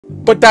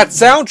But that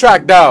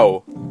soundtrack,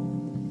 though!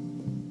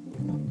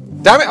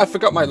 Damn it, I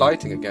forgot my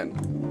lighting again.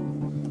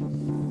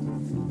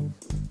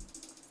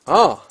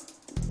 Oh.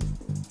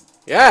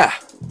 Yeah.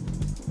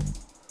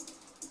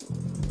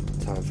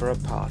 Time for a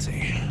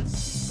party.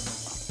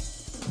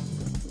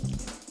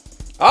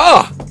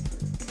 Ah!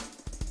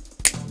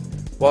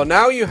 Well,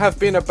 now you have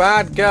been a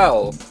bad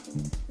girl.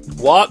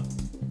 What?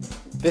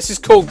 This is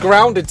called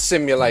Grounded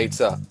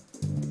Simulator.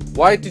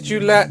 Why did you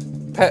let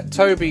Pet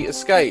Toby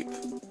escape?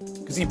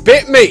 Because he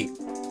bit me!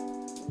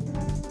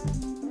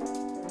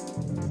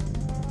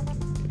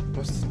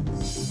 What's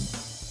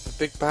a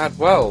big bad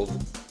world?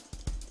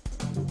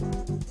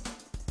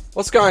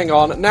 What's going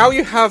on? Now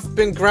you have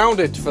been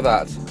grounded for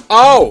that.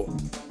 Oh!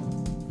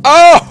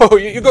 Oh!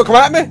 You gonna come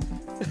at me?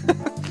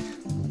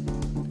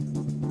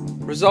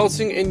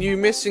 Resulting in you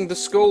missing the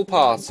school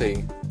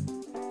party.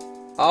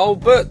 Oh,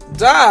 but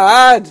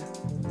Dad!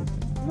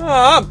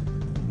 Mom!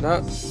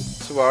 No,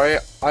 to worry,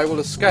 I will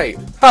escape.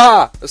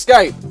 Ha!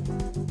 Escape!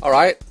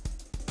 Alright.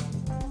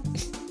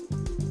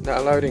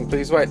 Now loading,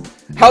 please wait.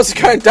 How's it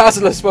going,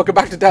 Dazzlers? Welcome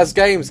back to Daz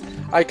Games.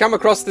 I come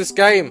across this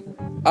game.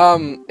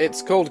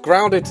 It's called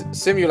Grounded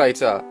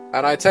Simulator.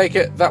 And I take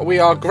it that we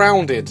are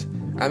grounded.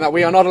 And that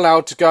we are not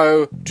allowed to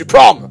go to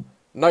prom!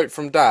 Note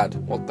from Dad.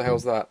 What the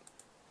hell's that?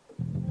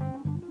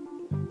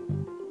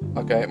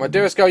 Okay, my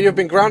dearest girl, you've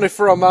been grounded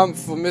for a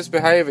month for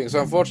misbehaving,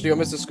 so unfortunately you'll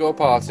miss the school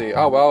party.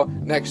 Oh well,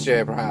 next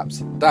year perhaps.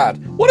 Dad.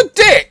 What a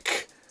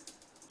dick!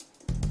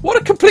 What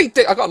a complete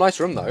dick! I got a nice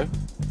room though.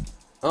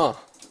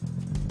 Oh.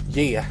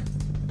 Yeah.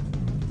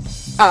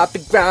 I've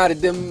been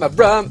grounded in my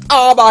room.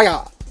 Oh my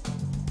god.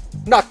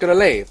 Not gonna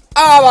leave.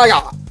 Oh my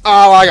god.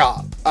 Oh my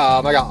god.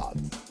 Oh my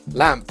god.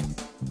 Lamp.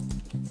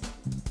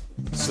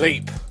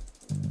 Sleep.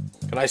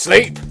 Can I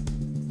sleep?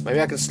 Maybe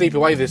I can sleep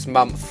away this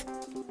month.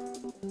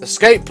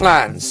 Escape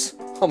plans!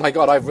 Oh my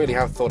god, I really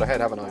have thought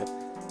ahead, haven't I?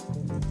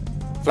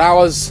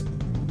 Flowers.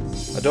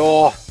 A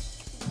door.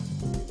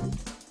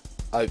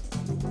 A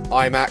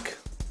iMac.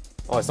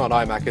 Oh, it's not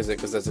an iMac, is it?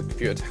 Because there's a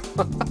computer.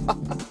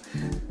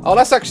 Oh,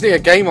 that's actually a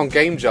game on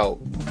Game Jolt,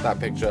 that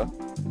picture.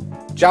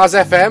 Jazz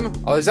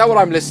FM? Oh, is that what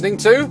I'm listening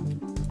to?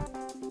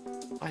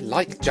 I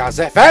like Jazz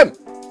FM!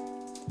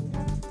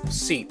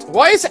 Seat.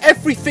 Why is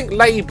everything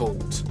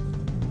labelled?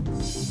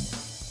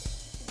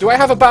 Do I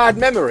have a bad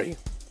memory?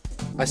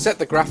 I set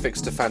the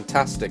graphics to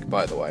fantastic,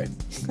 by the way.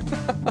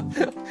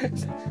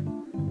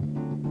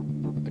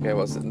 Okay,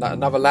 what's it?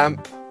 Another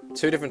lamp.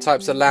 2 different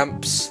types of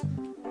lamps.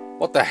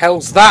 What the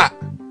hell's that?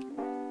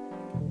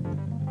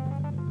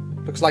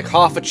 Looks like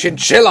half a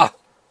chinchilla.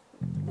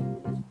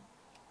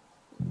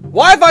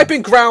 Why have I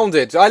been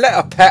grounded? Did I let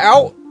a pet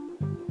out?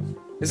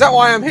 Is that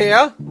why I'm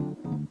here?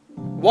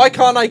 Why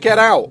can't I get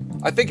out?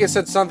 I think it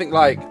said something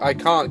like, I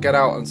can't get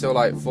out until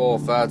like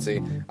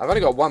 4:30. I've only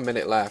got 1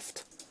 minute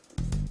left.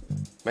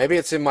 Maybe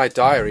it's in my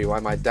diary why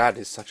my dad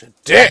is such a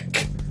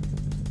dick.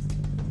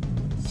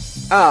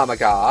 Oh my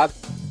god.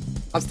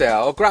 I'm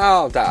still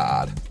grounded.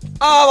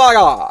 Oh my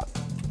god.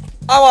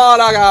 Oh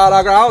my god,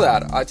 I'm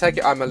grounded. I take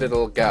it I'm a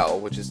little girl,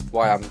 which is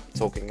why I'm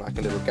talking like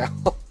a little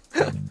girl.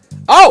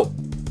 Oh!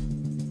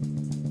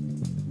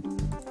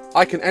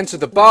 I can enter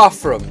the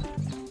bathroom.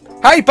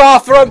 Hey,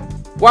 bathroom!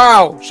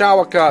 Wow,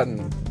 shower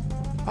curtain.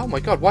 Oh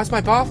my god, why is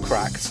my bath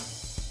cracked?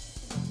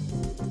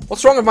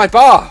 What's wrong with my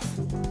bath?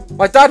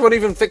 My dad won't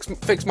even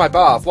fix my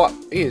bath. What?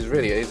 He's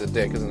a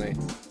dick, isn't he?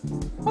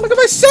 Oh, look at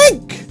my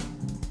sink!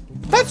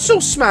 That's all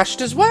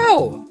smashed as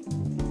well.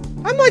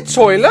 And my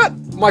toilet?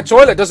 My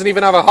toilet doesn't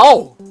even have a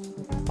hole.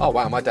 Oh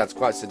wow, my dad's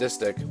quite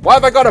sadistic. Why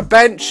have I got a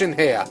bench in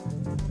here?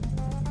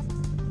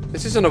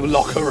 This isn't a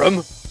locker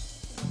room.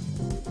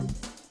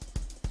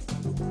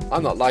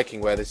 I'm not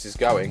liking where this is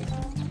going.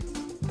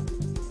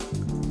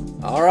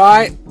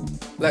 Alright.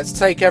 Let's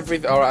take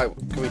everything. Alright,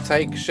 can we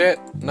take shit?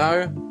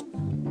 No?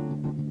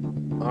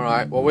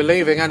 Alright, well we're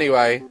leaving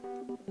anyway.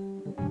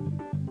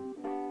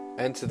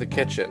 Enter the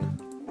kitchen.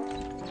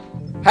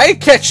 Hey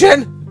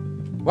kitchen!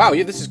 Wow,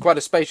 this is quite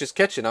a spacious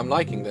kitchen. I'm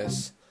liking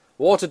this.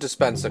 Water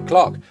dispenser,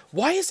 clock.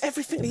 Why is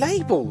everything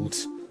labelled?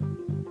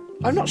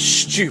 I'm not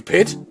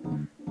stupid.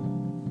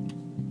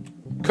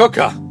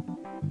 Cooker.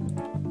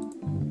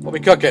 What are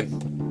we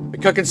cooking? We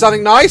cooking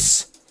something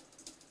nice?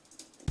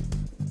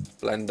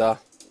 Blender.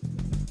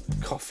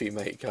 Coffee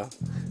maker.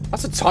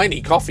 That's a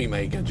tiny coffee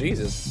maker.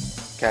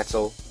 Jesus.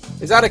 Kettle.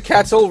 Is that a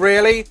kettle,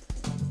 really?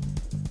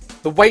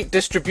 The weight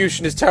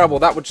distribution is terrible.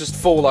 That would just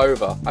fall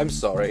over. I'm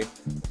sorry.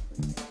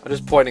 I'm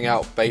just pointing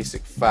out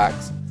basic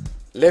facts.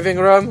 Living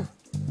room.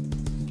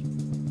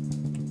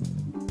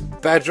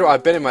 Bedroom.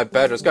 I've been in my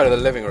bedroom. Let's go to the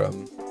living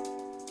room.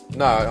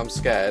 No, I'm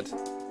scared.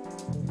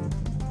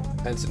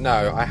 And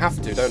no, I have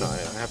to, don't I?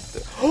 I have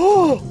to.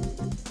 Oh!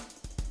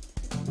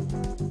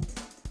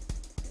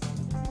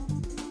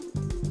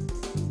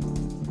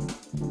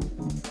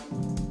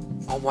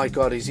 Oh my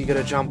god, is he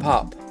gonna jump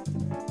up?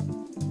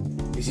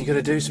 Is he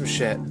gonna do some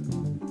shit?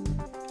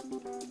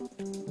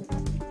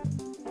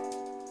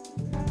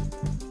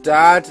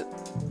 Dad,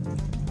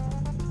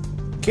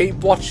 keep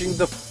watching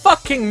the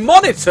fucking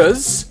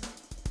monitors!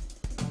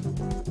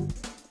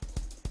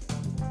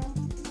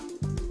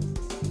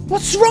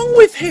 What's wrong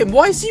with him?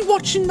 Why is he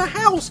watching the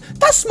house?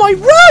 That's my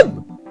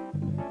room!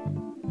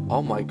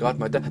 Oh my god,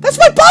 my dad. That's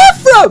my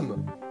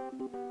bathroom!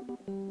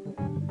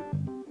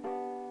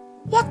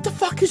 What the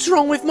fuck is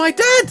wrong with my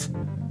dad?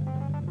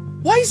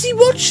 Why is he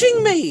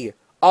watching me?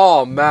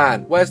 Oh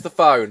man, where's the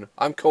phone?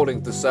 I'm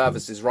calling the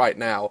services right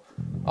now.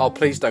 Oh,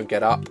 please don't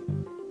get up.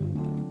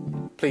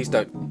 Please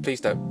don't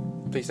get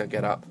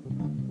up.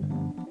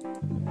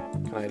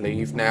 Can I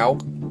leave now?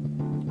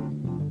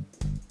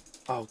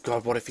 Oh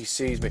god, what if he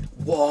sees me?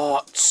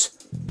 What?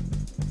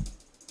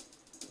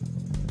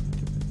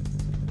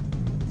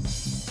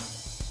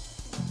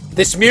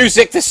 This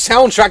music, this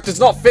soundtrack does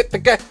not fit the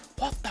game.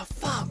 What the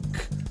fuck?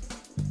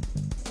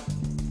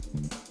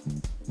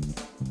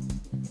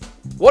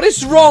 What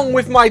is wrong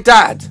with my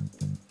dad?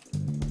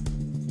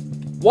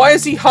 Why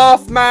is he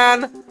half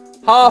man,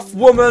 half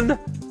woman,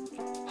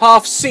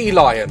 half sea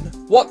lion?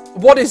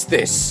 What is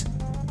this?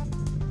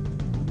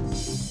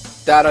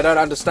 Dad, I don't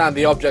understand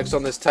the objects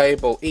on this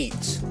table.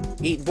 Eat.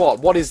 Eat what?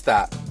 What is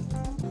that?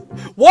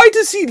 Why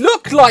does he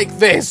look like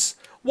this?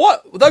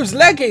 What? Those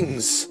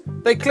leggings.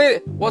 They clear.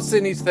 What's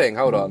in his thing?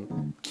 Hold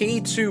on.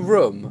 Key to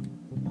room.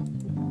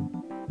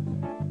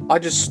 I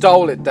just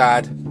stole it,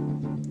 Dad.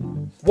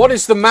 What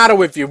is the matter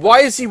with you? Why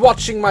is he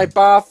watching my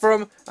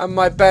bathroom and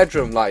my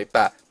bedroom like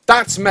that?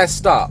 That's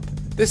messed up.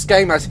 This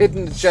game has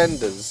hidden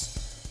agendas.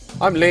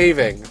 I'm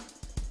leaving.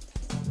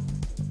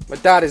 My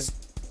dad is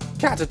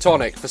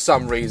catatonic for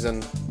some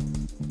reason.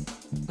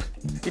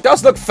 He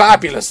does look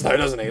fabulous though,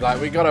 doesn't he? Like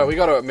we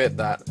gotta admit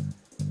that.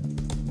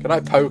 Can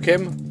I poke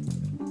him?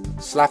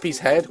 Slap his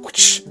head?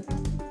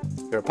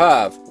 You're a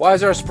perv. Why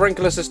is there a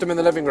sprinkler system in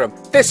the living room?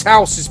 This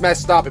house is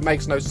messed up. It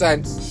makes no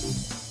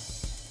sense.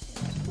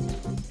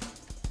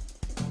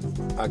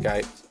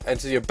 Okay,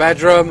 enter your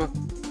bedroom.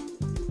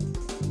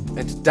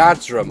 Enter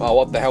Dad's room. Oh,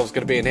 what the hell's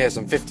gonna be in here?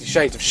 Some 50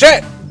 Shades of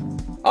shit!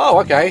 Oh,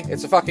 okay.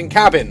 It's a fucking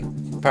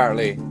cabin,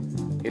 apparently,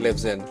 he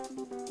lives in.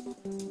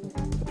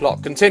 The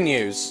plot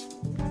continues.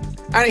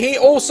 And he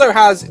also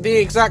has the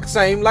exact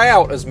same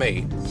layout as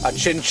me. A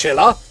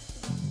chinchilla.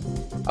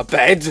 A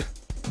bed.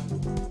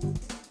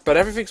 But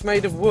everything's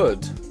made of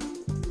wood.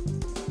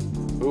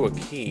 Ooh, a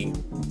key.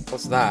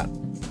 What's that?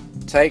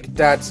 Take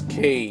Dad's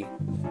key.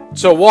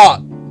 To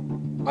what?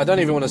 I don't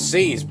even want to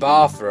see his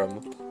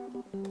bathroom.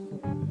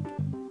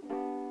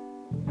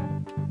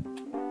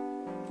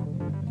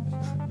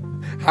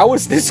 How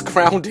is this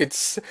grounded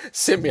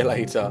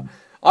simulator?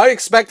 I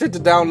expected to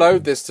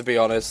download this, to be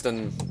honest,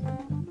 and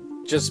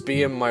just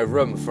be in my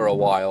room for a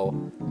while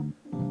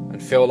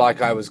and feel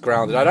like I was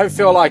grounded. I don't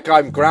feel like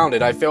I'm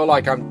grounded. I feel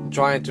like I'm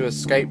trying to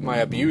escape my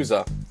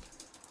abuser.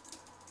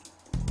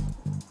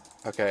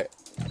 Okay.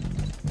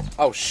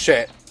 Oh,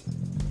 shit.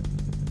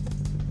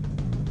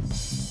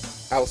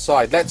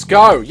 Outside. Let's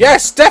go.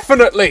 Yes,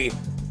 definitely.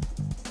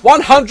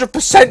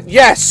 100%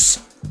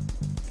 yes.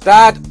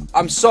 Dad,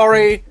 I'm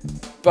sorry,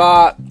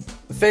 but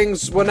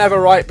things were never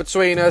right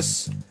between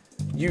us.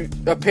 You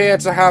appear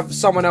to have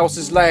someone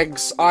else's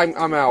legs.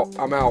 I'm out.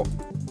 I'm out.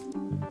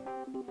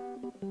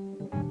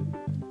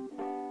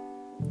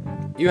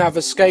 You have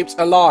escaped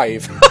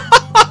alive.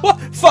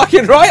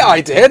 Fucking right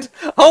I did.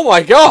 Oh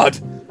my god.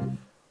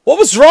 What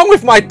was wrong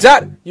with my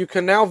dad? You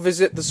can now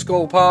visit the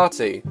school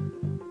party.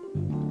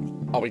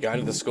 Are we going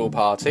to the school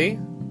party?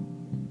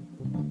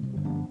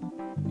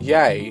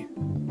 Yay.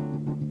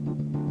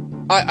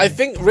 I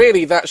think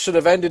really that should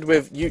have ended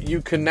with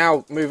you can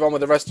now move on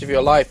with the rest of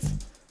your life.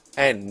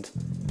 End.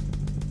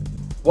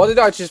 What did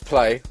I just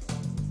play?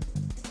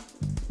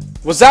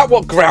 Was that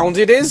what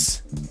grounded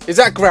is? Is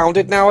that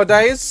grounded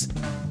nowadays?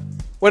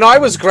 When I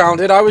was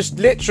grounded, I was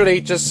literally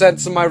just sent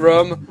to my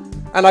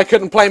room and I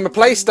couldn't play my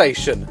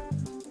PlayStation.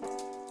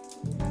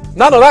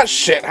 None of that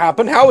shit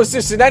happened. How is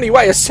this in any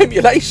way a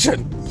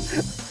simulation?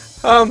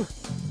 And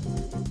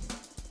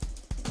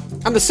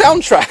the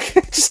soundtrack,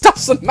 it just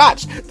doesn't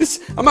match.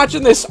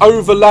 Imagine this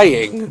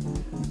overlaying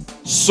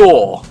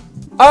Saw.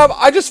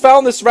 I just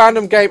found this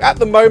random game. At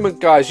the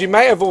moment, guys, you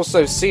may have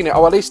also seen it,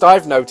 or at least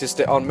I've noticed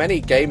it on many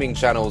gaming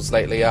channels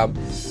lately.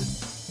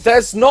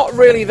 There's not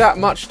really that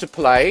much to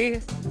play.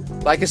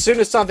 Like, as soon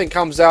as something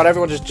comes out,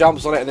 everyone just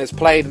jumps on it and it's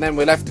played, and then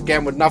we're left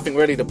again with nothing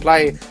really to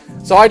play.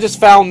 So I just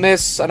found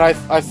this, and I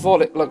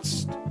thought it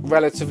looked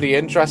relatively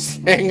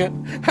interesting.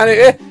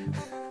 And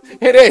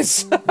it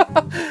is.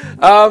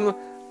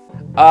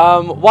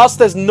 Whilst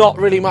there's not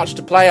really much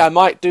to play, I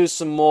might do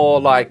some more,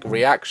 like,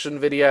 reaction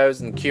videos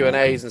and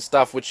Q&As and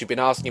stuff, which you've been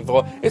asking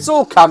for. It's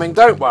all coming,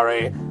 don't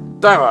worry.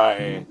 Don't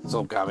worry, it's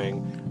all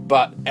coming.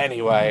 But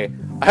anyway,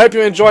 I hope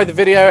you enjoyed the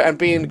video and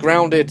being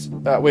grounded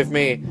with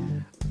me.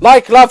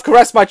 Like, love,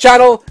 caress my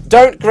channel.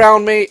 Don't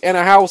ground me in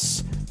a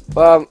house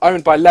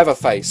owned by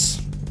Leatherface.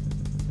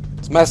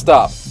 It's messed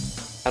up.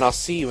 And I'll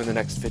see you in the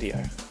next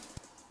video.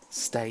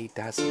 Stay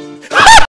dazzling.